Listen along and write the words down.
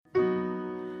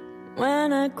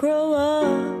when I grow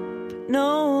up,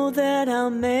 know that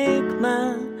I'll make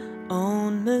my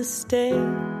own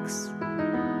mistakes.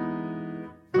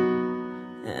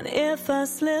 And if I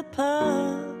slip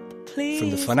up, please. From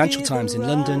the Financial Times in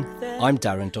London, I'm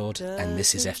Darren Dodd, and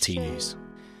this is FT News.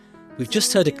 We've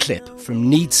just heard a clip from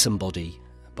Need Somebody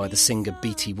by the singer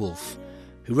B.T. Wolf,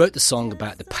 who wrote the song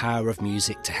about the power of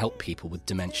music to help people with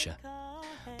dementia.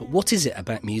 But what is it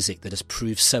about music that has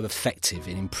proved so effective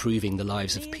in improving the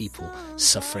lives of people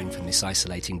suffering from this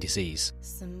isolating disease?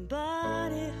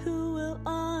 Somebody who will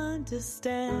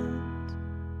understand.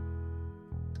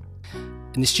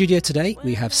 In the studio today,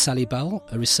 we have Sally Bell,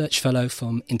 a research fellow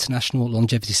from International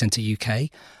Longevity Centre UK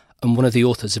and one of the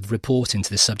authors of a report into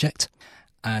this subject,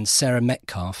 and Sarah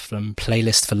Metcalf from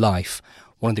Playlist for Life,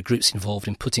 one of the groups involved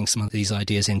in putting some of these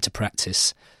ideas into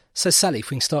practice. So Sally, if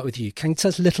we can start with you, can you tell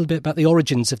us a little bit about the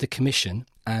origins of the Commission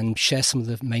and share some of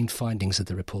the main findings of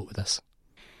the report with us?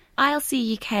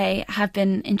 ILC UK have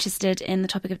been interested in the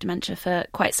topic of dementia for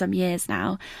quite some years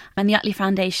now, and the Utley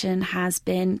Foundation has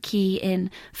been key in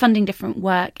funding different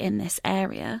work in this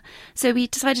area. So we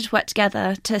decided to work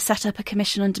together to set up a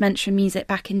commission on dementia and music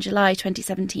back in July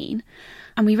 2017.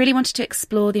 And we really wanted to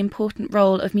explore the important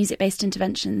role of music-based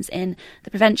interventions in the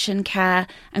prevention, care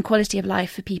and quality of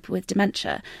life for people with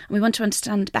dementia. And we want to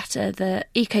understand better the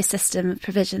ecosystem of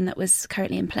provision that was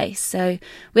currently in place. So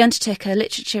we undertook a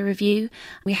literature review,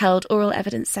 we held oral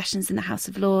evidence sessions in the House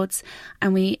of Lords,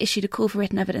 and we issued a call for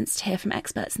written evidence to hear from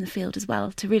experts in the field as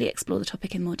well to really explore the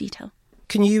topic in more detail.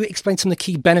 Can you explain some of the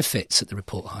key benefits that the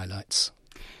report highlights?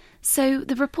 So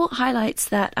the report highlights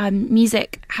that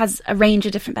music has a range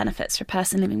of different benefits for a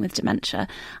person living with dementia,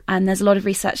 and there's a lot of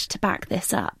research to back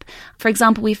this up. For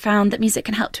example, we found that music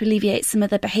can help to alleviate some of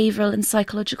the behavioural and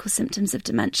psychological symptoms of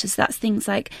dementia. So that's things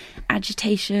like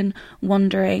agitation,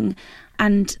 wandering,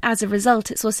 and as a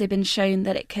result, it's also been shown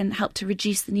that it can help to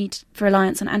reduce the need for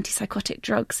reliance on antipsychotic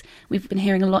drugs. We've been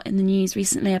hearing a lot in the news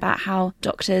recently about how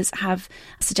doctors have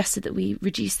suggested that we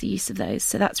reduce the use of those,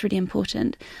 so that's really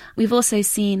important. We've also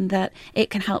seen that it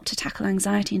can help to tackle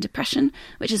anxiety and depression,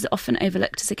 which is often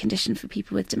overlooked as a condition for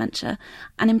people with dementia,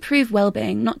 and improve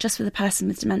well-being, not just for the person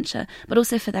with dementia, but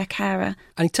also for their carer.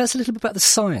 And tell us a little bit about the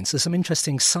science. There's some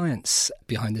interesting science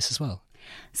behind this as well.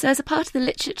 So as a part of the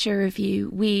literature review,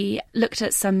 we looked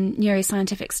at some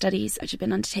neuroscientific studies which have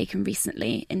been undertaken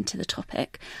recently into the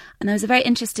topic. And there was a very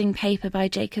interesting paper by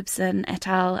Jacobson et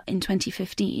al. In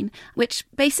 2015, which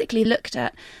basically looked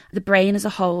at the brain as a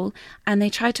whole, and they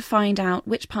tried to find out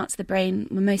which parts of the brain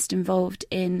were most involved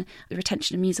in the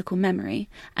retention of musical memory.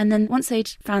 And then once they'd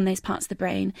found those parts of the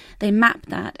brain, they mapped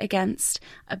that against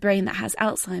a brain that has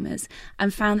Alzheimer's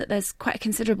and found that there's quite a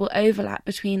considerable overlap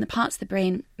between the parts of the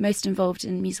brain most involved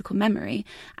in musical memory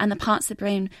and the parts of the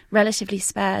brain relatively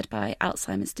spared by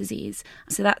Alzheimer's disease.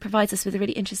 So that provides us with a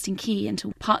really interesting key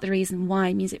into part of the reason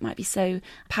why music might be so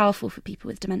powerful for people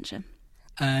with dementia.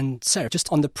 And Sarah,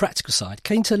 just on the practical side,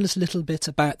 can you tell us a little bit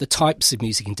about the types of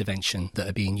music intervention that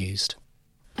are being used?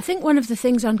 I think one of the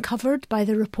things uncovered by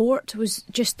the report was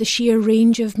just the sheer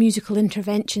range of musical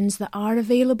interventions that are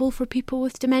available for people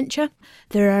with dementia.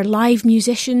 There are live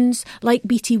musicians like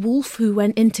B.T. Wolf who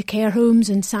went into care homes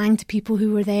and sang to people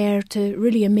who were there to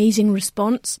really amazing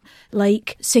response,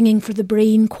 like Singing for the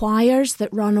Brain choirs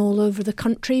that run all over the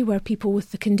country where people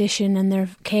with the condition and their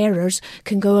carers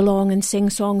can go along and sing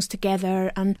songs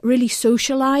together and really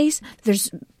socialise. There's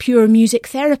pure music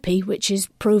therapy, which is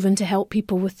proven to help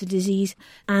people with the disease.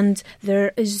 And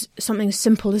there is something as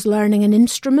simple as learning an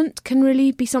instrument can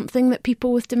really be something that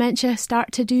people with dementia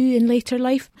start to do in later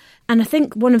life. And I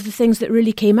think one of the things that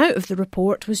really came out of the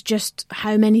report was just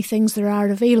how many things there are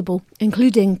available,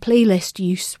 including playlist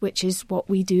use, which is what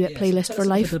we do at Playlist for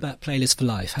Life. Tell us a bit about Playlist for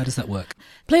Life. How does that work?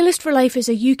 Playlist for Life is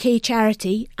a UK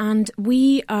charity, and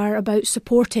we are about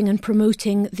supporting and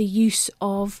promoting the use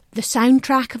of the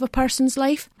soundtrack of a person's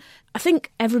life. I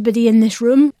think everybody in this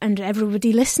room and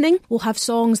everybody listening will have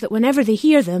songs that whenever they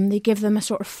hear them, they give them a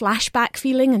sort of flashback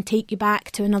feeling and take you back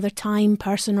to another time,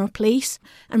 person or place.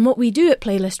 And what we do at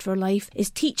Playlist for Life is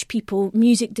teach people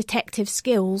music detective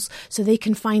skills so they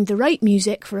can find the right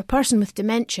music for a person with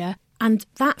dementia. And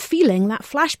that feeling, that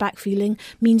flashback feeling,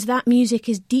 means that music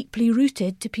is deeply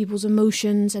rooted to people's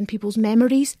emotions and people's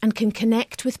memories and can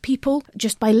connect with people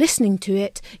just by listening to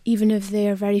it, even if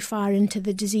they're very far into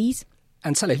the disease.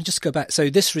 And Sally, just go back.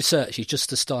 So this research is just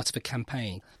the start of a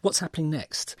campaign. What's happening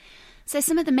next? So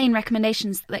some of the main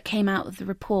recommendations that came out of the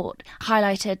report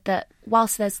highlighted that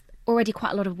whilst there's already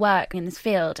quite a lot of work in this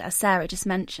field, as Sarah just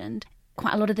mentioned,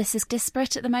 quite a lot of this is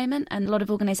disparate at the moment, and a lot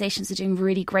of organisations are doing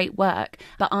really great work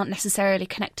but aren't necessarily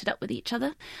connected up with each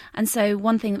other. And so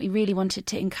one thing that we really wanted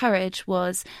to encourage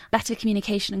was better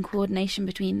communication and coordination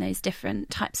between those different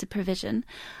types of provision,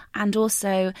 and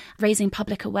also raising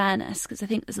public awareness, because I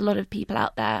think there's a lot of people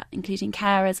out there, including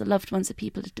carers or loved ones of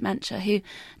people with dementia, who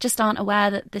just aren't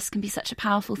aware that this can be such a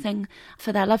powerful thing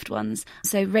for their loved ones.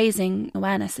 So raising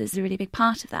awareness is a really big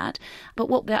part of that. But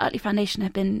what the Utley Foundation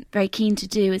have been very keen to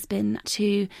do has been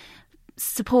to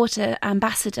support an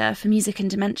ambassador for music and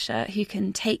dementia who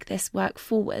can take this work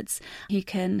forwards, who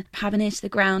can have an ear to the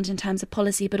ground in terms of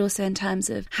policy, but also in terms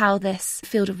of how this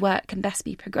field of work can best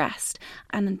be progressed.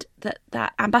 And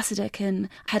that ambassador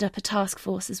can head up a task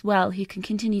force as well, who can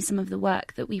continue some of the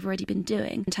work that we've already been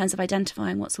doing in terms of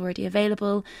identifying what's already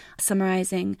available,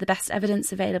 summarising the best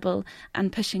evidence available,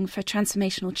 and pushing for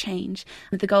transformational change,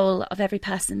 with the goal of every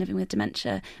person living with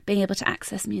dementia being able to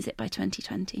access music by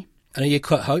 2020. And are you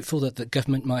quite hopeful that the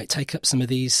government might take up some of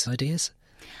these ideas?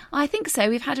 I think so.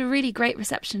 We've had a really great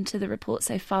reception to the report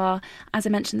so far. As I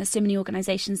mentioned, there's so many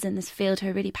organisations in this field who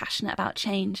are really passionate about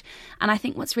change. And I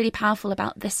think what's really powerful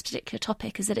about this particular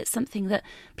topic is that it's something that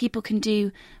people can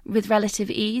do with relative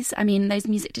ease. I mean, those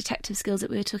music detective skills that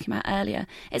we were talking about earlier,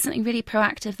 it's something really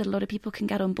proactive that a lot of people can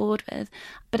get on board with.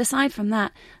 But aside from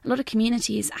that, a lot of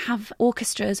communities have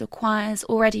orchestras or choirs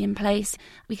already in place.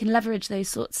 We can leverage those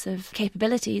sorts of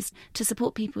capabilities to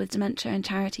support people with dementia and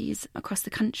charities across the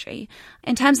country.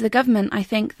 In terms of the government, I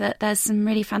think that there's some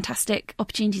really fantastic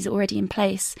opportunities already in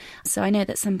place. So I know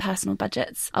that some personal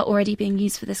budgets are already being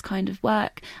used for this kind of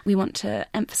work. We want to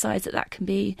emphasise that that can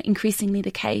be increasingly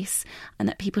the case, and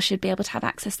that people should be able to have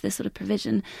access to this sort of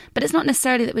provision. But it's not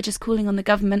necessarily that we're just calling on the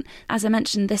government. As I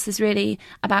mentioned, this is really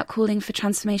about calling for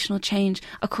transformational change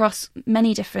across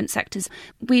many different sectors.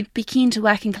 We'd be keen to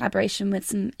work in collaboration with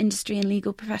some industry and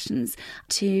legal professions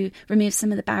to remove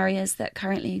some of the barriers that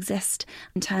currently exist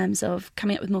in terms of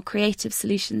coming up with more creative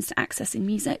solutions to accessing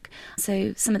music.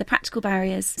 So some of the practical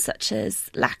barriers, such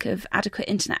as lack of adequate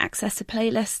internet access to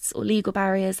playlists, or legal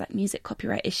barriers like music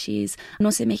copyright issues, and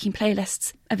also making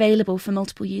playlists available for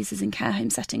multiple users in care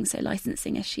home settings, so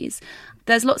licensing issues.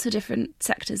 There's lots of different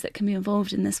sectors that can be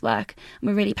involved in this work, and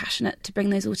we're really passionate to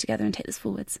bring those all together and take this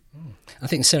forwards. I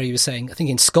think, Sarah, you were saying, I think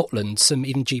in Scotland, some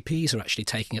even GPs are actually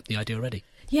taking up the idea already.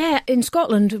 Yeah, in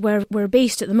Scotland, where we're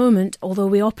based at the moment, although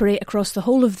we operate across the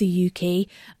whole of the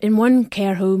UK, in one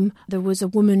care home there was a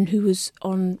woman who was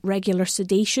on regular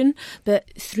sedation, but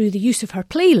through the use of her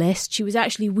playlist, she was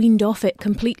actually weaned off it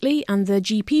completely, and the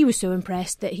GP was so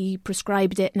impressed that he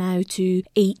prescribed it now to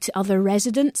 8 other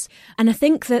residents. And I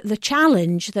think that the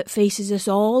challenge that faces us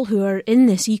all who are in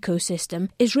this ecosystem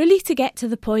is really to get to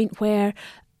the point where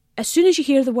as soon as you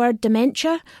hear the word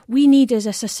dementia, we need as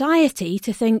a society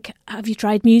to think, have you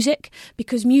tried music?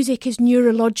 Because music is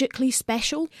neurologically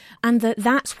special, and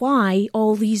that's why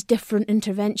all these different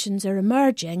interventions are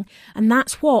emerging, and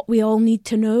that's what we all need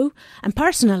to know. And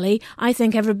personally, I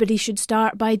think everybody should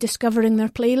start by discovering their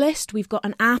playlist. We've got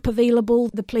an app available,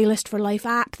 the Playlist for Life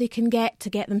app they can get to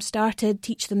get them started,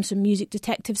 teach them some music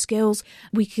detective skills.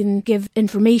 We can give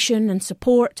information and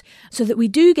support so that we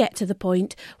do get to the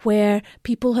point where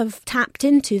people have tapped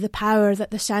into the power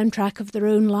that the soundtrack of their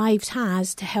own lives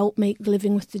has to help make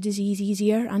living with the disease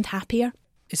easier and happier.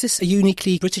 Is this a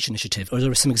uniquely British initiative, or are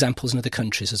there some examples in other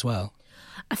countries as well?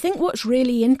 I think what's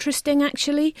really interesting,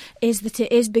 actually, is that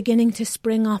it is beginning to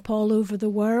spring up all over the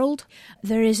world.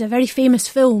 There is a very famous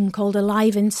film called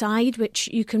Alive Inside, which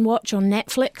you can watch on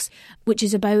Netflix, which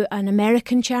is about an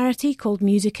American charity called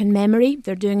Music and Memory.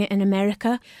 They're doing it in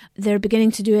America. They're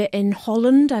beginning to do it in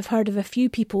Holland. I've heard of a few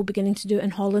people beginning to do it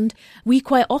in Holland. We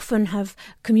quite often have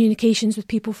communications with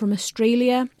people from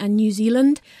Australia and New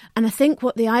Zealand. And I think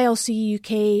what the ILC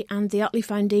UK and the Utley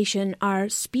Foundation are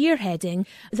spearheading,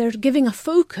 they're giving a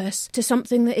focus to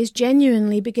something that is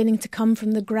genuinely beginning to come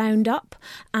from the ground up,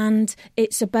 and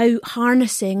it's about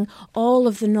harnessing all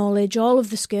of the knowledge, all of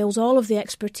the skills, all of the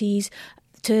expertise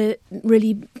to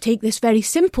really take this very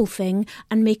simple thing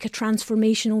and make a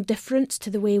transformational difference to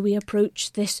the way we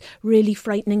approach this really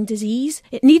frightening disease.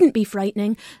 It needn't be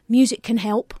frightening. Music can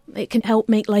help. It can help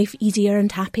make life easier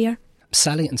and happier.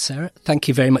 Sally and Sarah, thank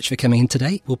you very much for coming in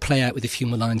today. We'll play out with a few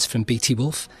more lines from BT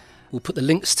Wolf. We'll put the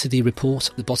links to the report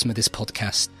at the bottom of this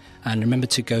podcast. And remember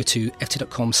to go to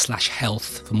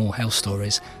ft.com/health for more health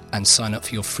stories and sign up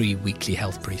for your free weekly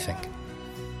health briefing.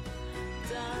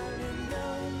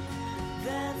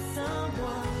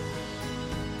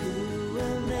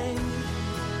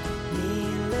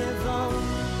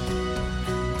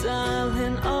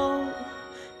 Darling, oh,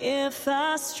 if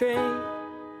I stray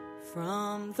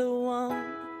from the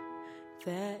one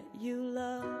that you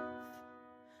love.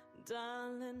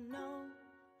 darling, no,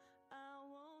 I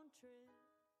won't drift.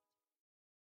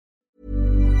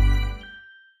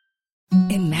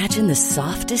 Imagine the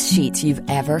softest sheets you've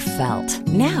ever felt.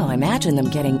 Now imagine them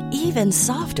getting even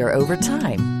softer over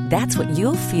time. That's what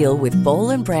you'll feel with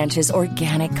Boll & Branch's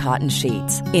organic cotton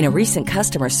sheets. In a recent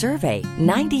customer survey,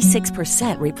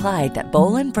 96% replied that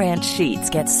Boll & Branch sheets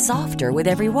get softer with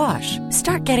every wash.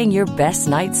 Start getting your best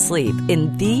night's sleep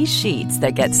in these sheets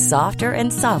that get softer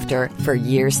and softer for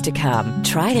years to come.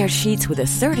 Try their sheets with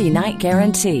a 30-night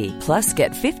guarantee. Plus,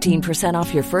 get 15%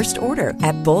 off your first order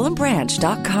at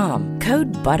bollandbranch.com.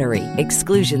 Code BUTTERY.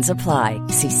 Exclusions apply.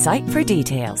 See site for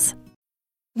details.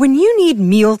 When you need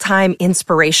mealtime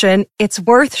inspiration, it's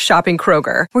worth shopping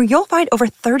Kroger, where you'll find over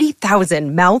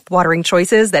 30,000 mouth-watering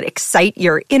choices that excite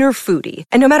your inner foodie.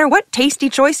 And no matter what tasty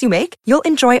choice you make, you'll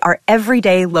enjoy our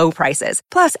everyday low prices,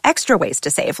 plus extra ways to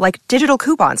save, like digital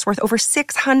coupons worth over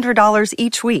 $600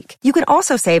 each week. You can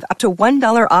also save up to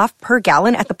 $1 off per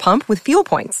gallon at the pump with fuel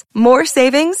points. More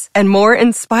savings and more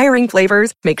inspiring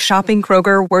flavors make shopping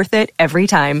Kroger worth it every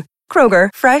time. Kroger,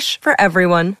 fresh for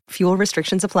everyone. Fuel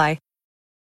restrictions apply.